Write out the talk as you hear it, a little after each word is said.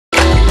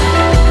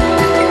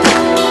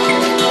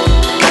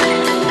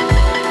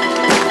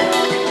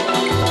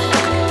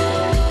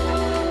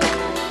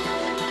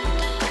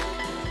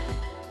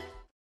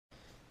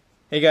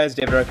Hey guys,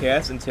 David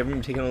RKS, and today we're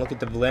going to be taking a look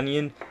at the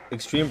Velineon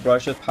Extreme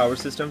Brushless Power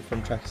System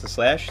from Traxxas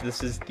Slash.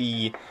 This is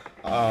the,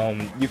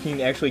 you can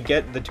actually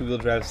get the two-wheel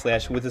drive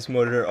Slash with this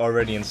motor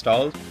already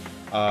installed,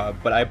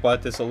 but I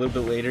bought this a little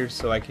bit later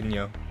so I can,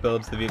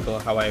 build the vehicle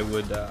how I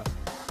would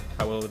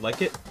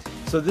like it.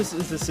 So this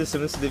is the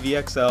system. This is the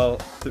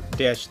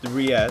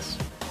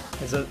VXL-3s.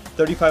 It's a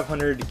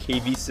 3500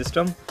 kV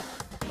system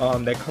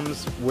that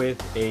comes with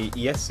a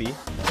ESC.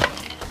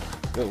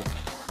 Oh,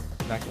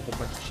 knocked a whole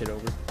bunch of shit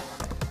over.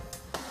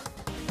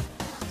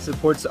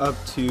 Supports up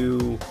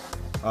to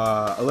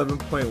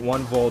 11.1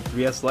 volt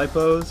 3S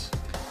lipos,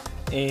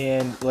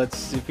 and let's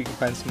see if we can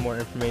find some more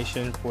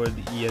information for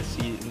the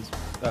ESC.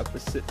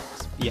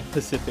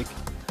 Pacific.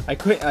 I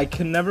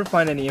could never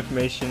find any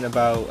information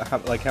about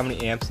how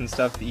many amps and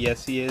stuff the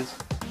ESC is.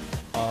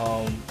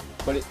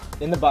 But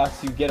in the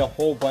box you get a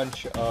whole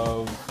bunch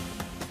of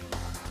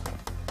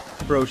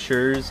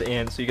brochures,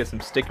 and so you get some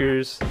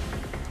stickers.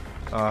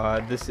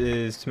 This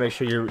is to make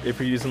sure if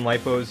you're using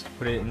lipos,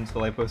 put it into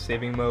lipo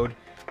saving mode.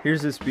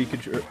 Here's the speed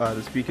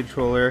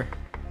controller.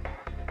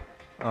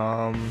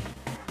 So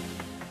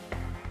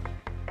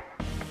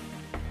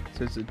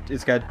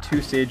it's got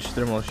two-stage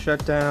thermal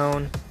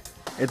shutdown.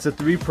 It's got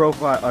three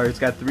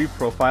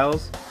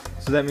profiles.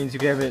 So that means you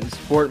can have it in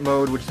sport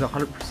mode, which is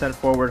 100%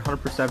 forward,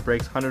 100%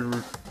 brakes,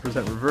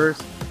 100% reverse.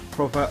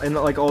 Profile, and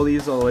like all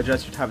these will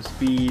adjust your top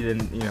speed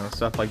and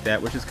stuff like that,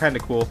 which is kind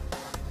of cool.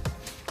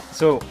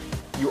 So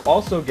you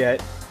also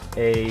get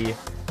a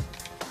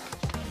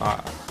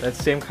that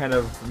same kind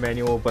of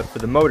manual, but for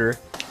the motor,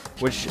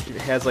 which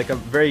has like a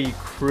very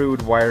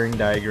crude wiring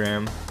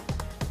diagram,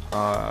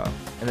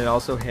 and it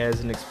also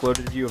has an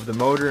exploded view of the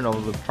motor and all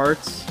of the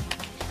parts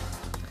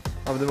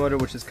of the motor,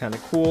 which is kind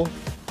of cool.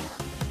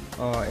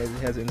 It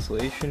has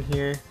insulation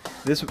here.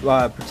 This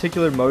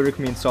particular motor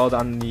can be installed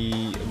on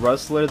the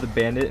Rustler, the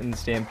Bandit, and the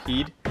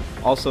Stampede,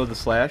 also the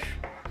Slash.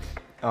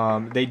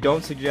 They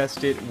don't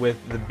suggest it with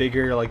the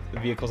bigger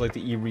vehicles like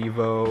the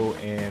e-Revo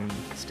and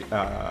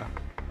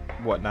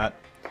whatnot.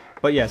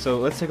 But yeah, so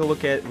let's take a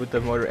look at what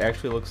the motor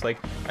actually looks like.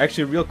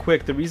 Actually, real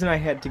quick, the reason I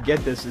had to get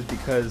this is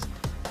because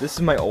this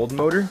is my old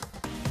motor,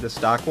 the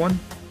stock one.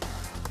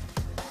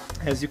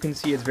 As you can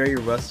see, it's very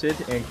rusted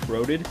and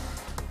corroded.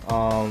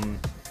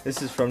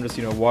 This is from just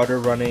water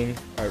running,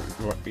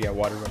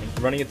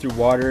 running it through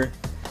water.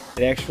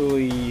 It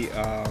actually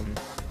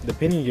the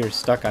pinion gear is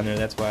stuck on there,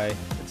 that's why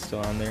it's still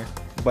on there.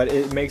 But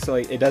it makes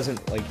it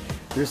doesn't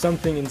there's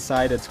something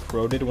inside that's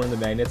corroded, one of the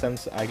magnets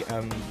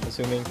I'm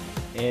assuming,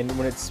 and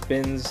when it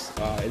spins,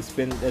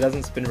 it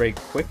doesn't spin very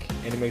quick,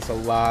 and it makes a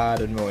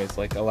lot of noise,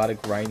 like a lot of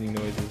grinding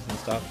noises and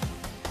stuff.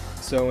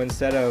 So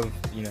instead of,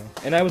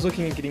 and I was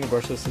looking at getting a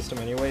brushless system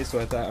anyway, so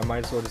I thought I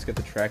might as well just get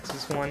the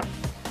Traxxas one.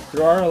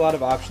 There are a lot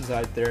of options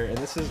out there, and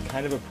this is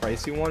kind of a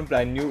pricey one, but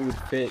I knew it would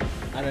fit,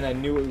 and then I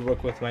knew it would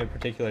work with my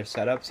particular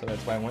setup, so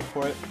that's why I went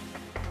for it.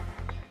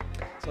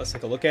 So let's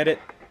take a look at it.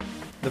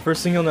 The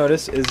first thing you'll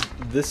notice is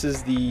this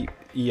is the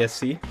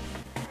ESC.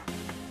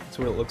 That's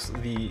what it looks.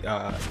 The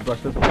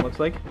brushless one looks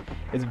like.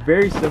 It's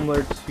very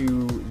similar to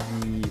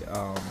the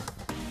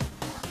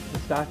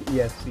stock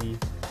ESC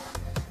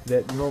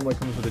that normally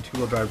comes with the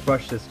two-wheel drive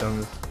brush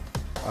systems.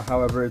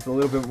 However, it's a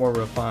little bit more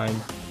refined.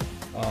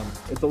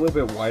 It's a little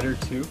bit wider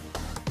too.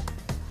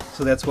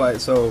 So that's why.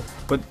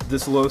 But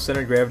this low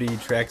center gravity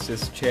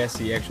Traxxas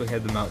chassis actually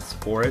had the mounts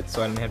for it,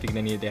 so I didn't have to get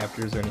any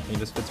adapters or anything. It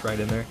just fits right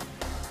in there.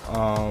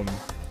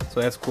 So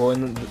that's cool.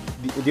 And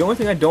the only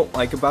thing I don't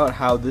like about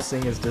how this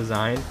thing is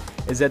designed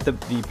is that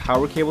the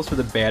power cables for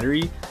the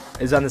battery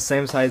is on the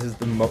same side as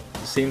the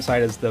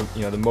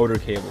the motor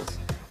cables.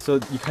 So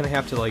you kind of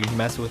have to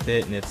mess with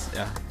it, and it's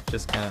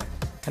just kind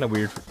of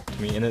weird to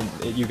me. And then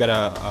you got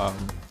a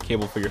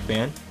cable for your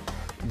fan.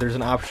 There's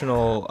an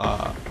optional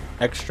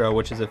extra,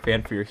 which is a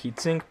fan for your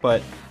heatsink,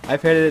 but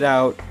I've had it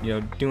out,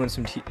 doing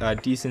some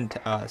decent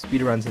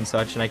speed runs and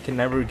such, and I can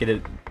never get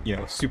it,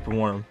 super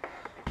warm.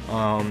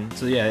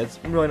 So yeah, it's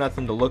really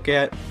nothing to look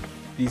at.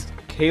 These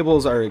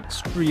cables are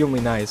extremely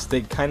nice.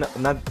 They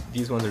not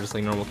these ones are just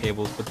like normal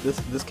cables, but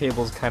this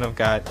cable's kind of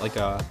got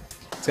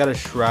it's got a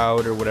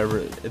shroud or whatever.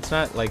 It's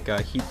not like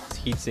a heat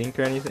sink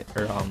or anything,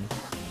 or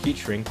heat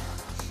shrink.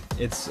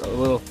 It's a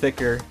little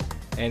thicker,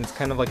 and it's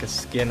kind of like a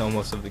skin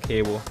almost of the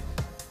cable.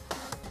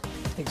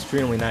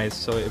 Extremely nice,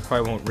 so it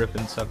probably won't rip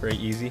and stuff very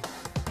easy.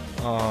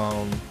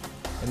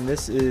 And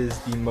this is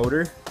the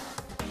motor.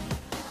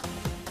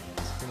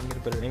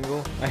 Better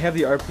angle. I have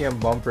the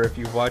RPM bumper. If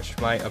you've watched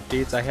my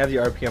updates, I have the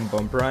RPM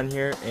bumper on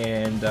here,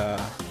 and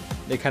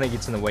it kind of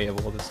gets in the way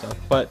of all this stuff.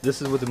 But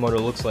this is what the motor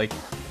looks like.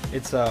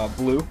 It's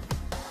blue,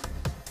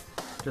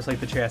 just like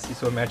the chassis,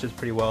 so it matches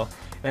pretty well.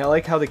 And I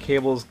like how the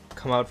cables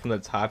come out from the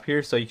top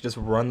here, so you can just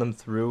run them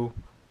through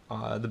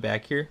the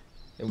back here.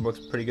 It works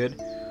pretty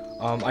good.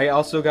 I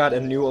also got a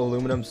new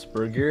aluminum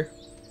spur gear.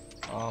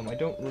 I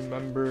don't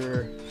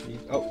remember.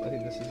 Oh, I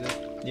think this is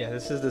it. Yeah,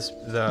 this is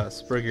the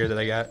spur gear that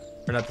I got.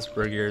 Or not the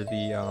spur gear,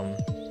 the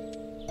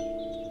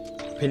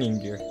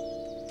pinion gear.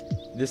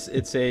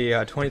 It's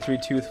a 23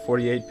 tooth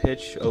 48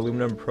 pitch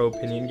aluminum pro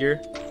pinion gear.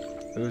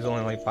 It was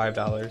only like $5.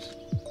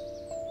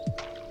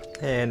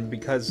 and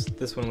because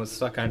this one was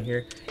stuck on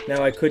here,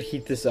 now I could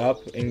heat this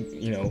up and,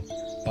 you know,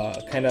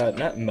 kind of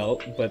not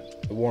melt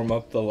but warm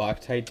up the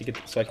Loctite to get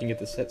so I can get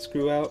the set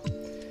screw out.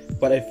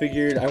 But I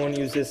figured I want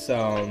to use this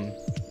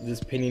this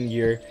pinion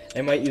gear.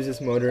 I might use this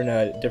motor in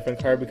a different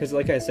car because,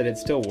 like I said, it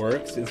still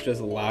works. It's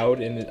just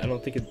loud, and I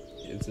don't think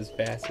it's as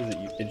fast as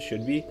it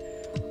should be.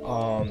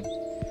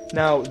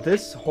 Now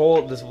this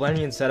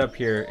Velineon setup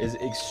here is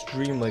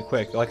extremely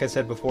quick. Like I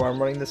said before, I'm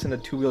running this in a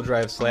 2-wheel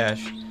drive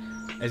slash,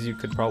 as you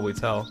could probably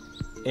tell.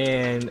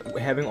 And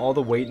having all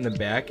the weight in the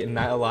back and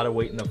not a lot of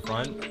weight in the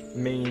front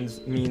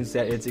means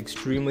that it's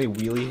extremely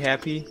wheelie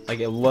happy.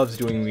 Like, it loves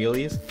doing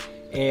wheelies.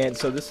 And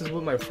so this is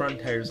what my front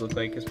tires look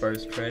like as far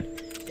as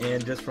tread.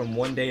 And just from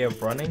one day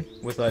of running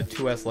with a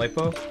 2S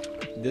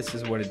LiPo, this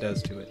is what it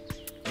does to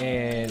it.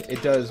 And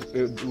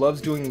it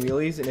loves doing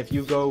wheelies. And if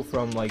you go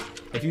from, like,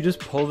 if you just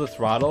pull the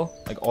throttle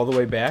like all the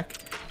way back,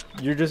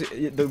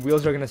 the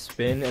wheels are gonna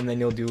spin, and then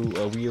you'll do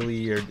a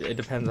wheelie, or it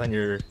depends on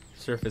your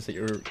surface that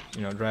you're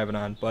driving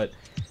on. But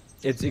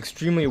it's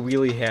extremely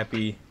wheelie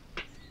happy.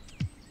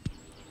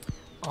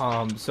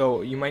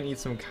 So you might need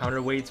some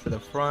counterweights for the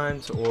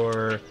front,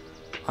 or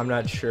I'm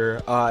not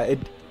sure. I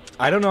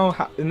don't know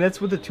how, and that's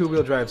with the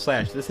 2-wheel drive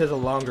slash. This has a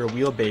longer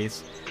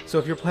wheelbase, so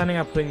if you're planning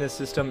on putting this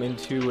system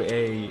into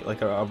a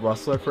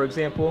Rustler, for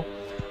example,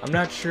 I'm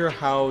not sure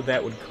how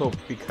that would cope,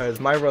 because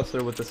my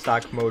Rustler with the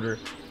stock motor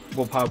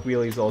will pop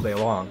wheelies all day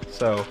long.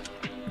 So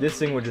this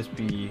thing would just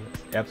be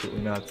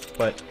absolutely nuts.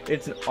 But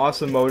it's an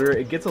awesome motor.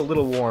 It gets a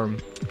little warm,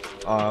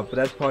 but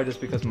that's probably just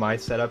because my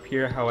setup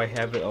here, how I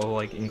have it all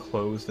like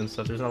enclosed and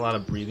stuff. There's not a lot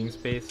of breathing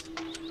space.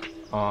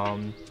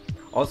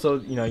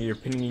 Also, your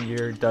pinion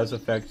gear does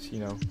affect,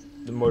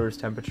 the motor's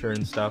temperature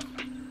and stuff.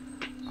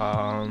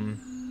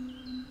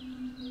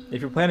 If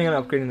you're planning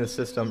on upgrading the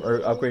system, or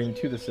upgrading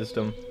to the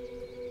system,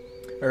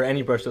 or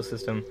any brushless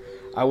system,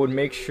 I would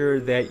make sure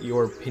that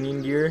your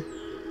pinion gear,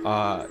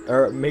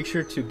 or make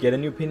sure to get a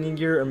new pinion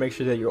gear, or make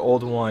sure that your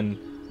old one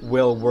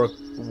will work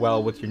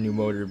well with your new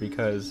motor,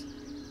 because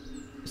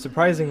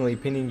surprisingly,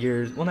 pinion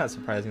gears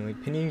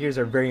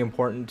are very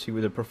important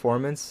to the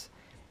performance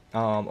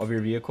of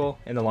your vehicle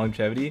and the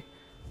longevity,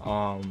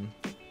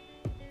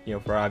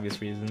 for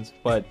obvious reasons.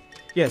 But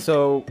yeah,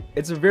 so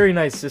it's a very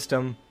nice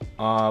system.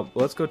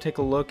 Let's go take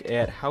a look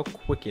at how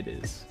quick it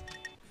is.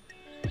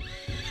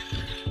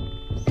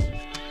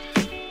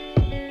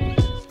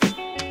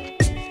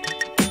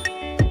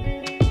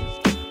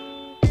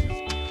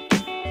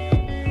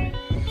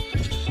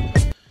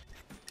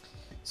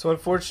 So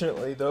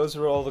unfortunately, those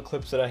were all the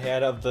clips that I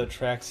had of the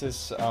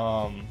Traxxas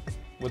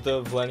with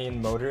the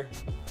Velineon motor.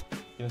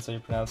 That's how you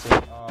pronounce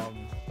it.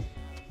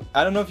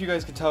 I don't know if you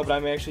guys can tell, but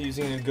I'm actually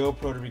using a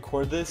GoPro to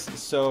record this.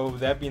 So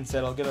that being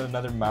said, I'll get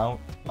another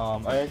mount.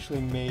 I actually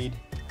made,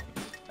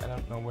 I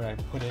don't know where I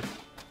put it,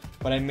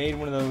 but I made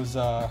one of those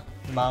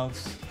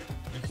mounts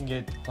you can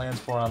get plans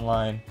for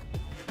online.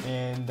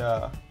 And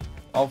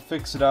I'll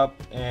fix it up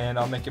and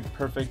I'll make it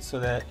perfect so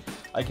that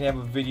I can have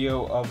a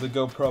video of the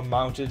GoPro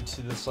mounted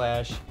to the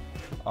slash,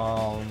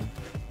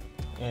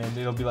 and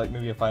it'll be like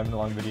maybe a 5-minute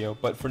long video.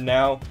 But for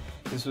now,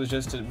 this was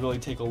just to really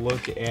take a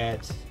look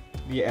at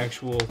the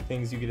actual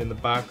things you get in the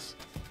box.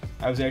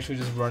 I was actually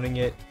just running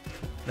it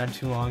not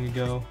too long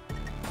ago.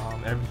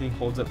 Everything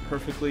holds up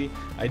perfectly.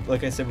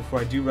 Like I said before,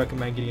 I do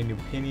recommend getting a new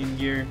pinion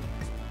gear,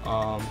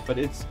 but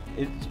it's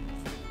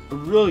a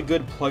really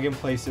good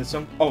plug-and-play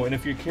system. Oh, and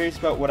if you're curious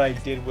about what I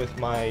did with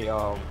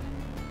my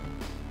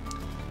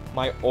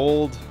my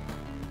old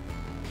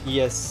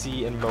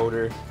ESC and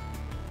motor,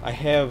 I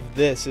have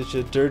this. It's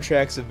a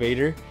Duratrax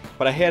Evader,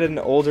 but I had an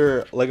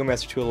older Lego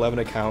Master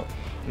 211 account,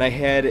 and I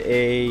had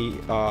a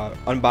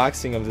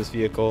unboxing of this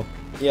vehicle.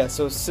 Yeah,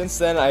 so since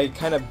then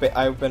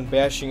I've been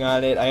bashing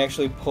on it. I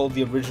actually pulled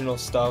the original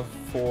stuff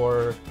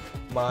for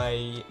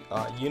my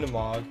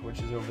Unimog,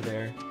 which is over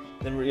there.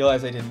 Then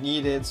realized I didn't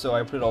need it, so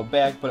I put it all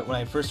back. But when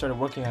I first started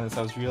working on this,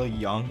 I was really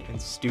young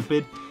and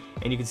stupid.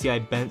 And you can see I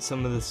bent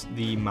some of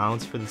the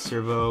mounts for the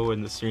servo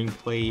and the steering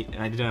plate,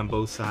 and I did it on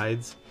both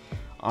sides.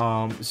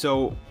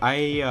 So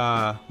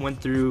I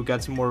went through,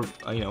 got some more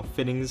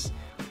fittings.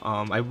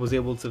 I was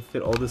able to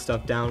fit all this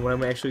stuff down. What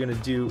I'm actually gonna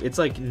do, it's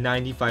like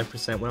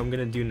 95%. What I'm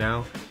gonna do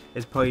now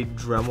is probably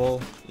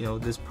Dremel,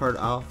 this part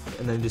off,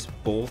 and then just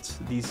bolt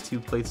these two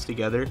plates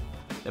together.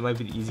 That might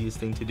be the easiest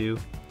thing to do.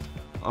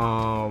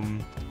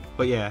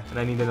 But yeah, and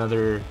I need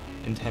another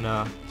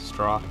antenna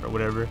straw or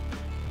whatever.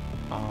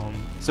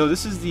 So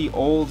this is the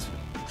old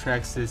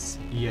Traxxas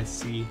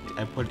ESC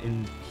I put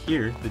in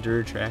here, the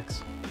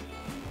Duratrax.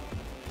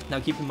 Now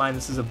keep in mind,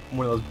 this is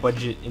one of those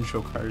budget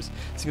intro cars.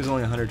 This thing is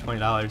only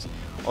 $120.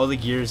 All the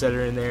gears that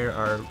are in there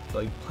are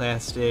like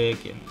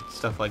plastic and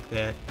stuff like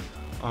that.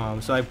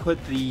 So I put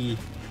the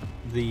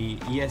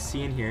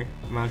ESC in here,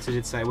 mounted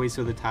it sideways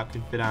so the top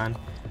can fit on.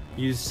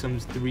 Used some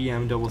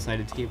 3M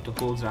double-sided tape to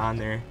hold it on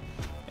there.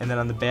 And then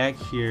on the back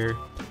here,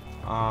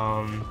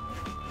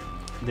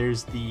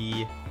 there's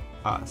the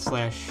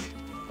slash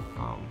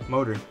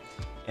motor.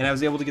 And I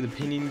was able to get the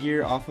pinion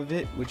gear off of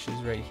it, which is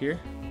right here.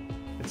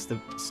 It's the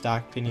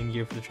stock pinion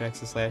gear for the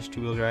Traxxas Slash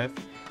 2-wheel drive.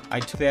 I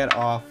took that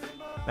off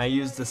and I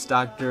used the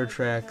stock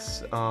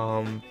Duratrax,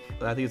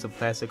 I think it's a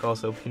plastic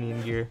also,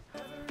 pinion gear.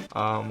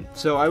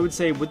 So I would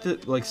say with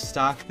the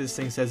stock, this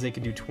thing says they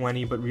could do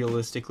 20, but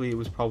realistically it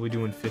was probably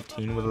doing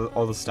 15 with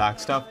all the stock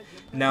stuff.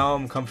 Now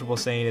I'm comfortable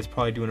saying it's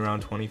probably doing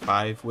around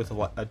 25 with a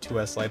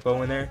 2S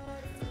LiPo in there,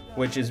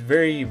 which is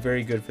very,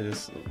 very good for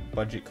this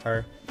budget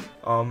car.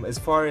 As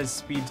far as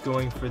speeds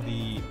going for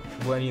the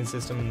Velineon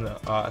system and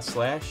the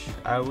Slash,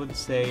 I would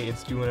say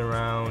it's doing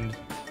around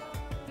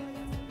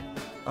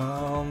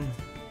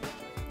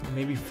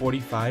maybe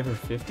 45 or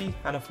 50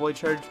 on a fully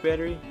charged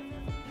battery.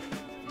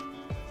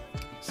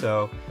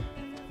 So,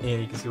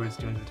 and you can see what it's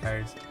doing to the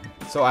tires.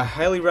 So I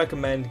highly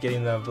recommend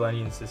getting the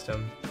Velineon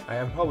system.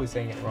 I'm probably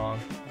saying it wrong.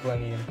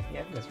 Velineon,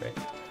 yeah, that's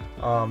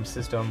right.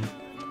 System.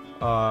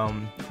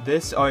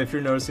 If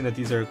you're noticing that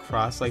these are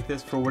crossed like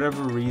this, for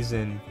whatever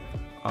reason,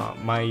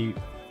 my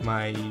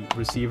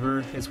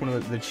receiver, it's one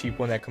of the cheap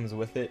one that comes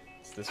with it.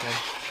 It's this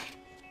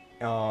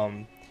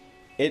one.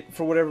 It,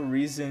 for whatever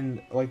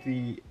reason, like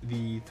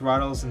the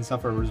throttles and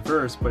stuff are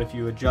reversed, but if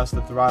you adjust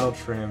the throttle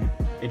trim,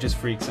 it just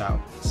freaks out.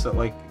 So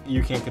like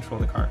you can't control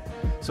the car.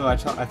 So I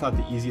thought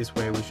the easiest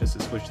way was just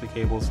to switch the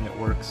cables, and it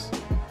works.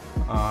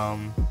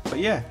 But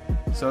yeah,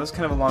 so it was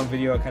kind of a long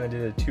video. I kind of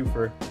did a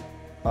twofer.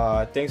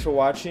 Thanks for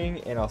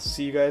watching, and I'll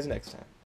see you guys next time.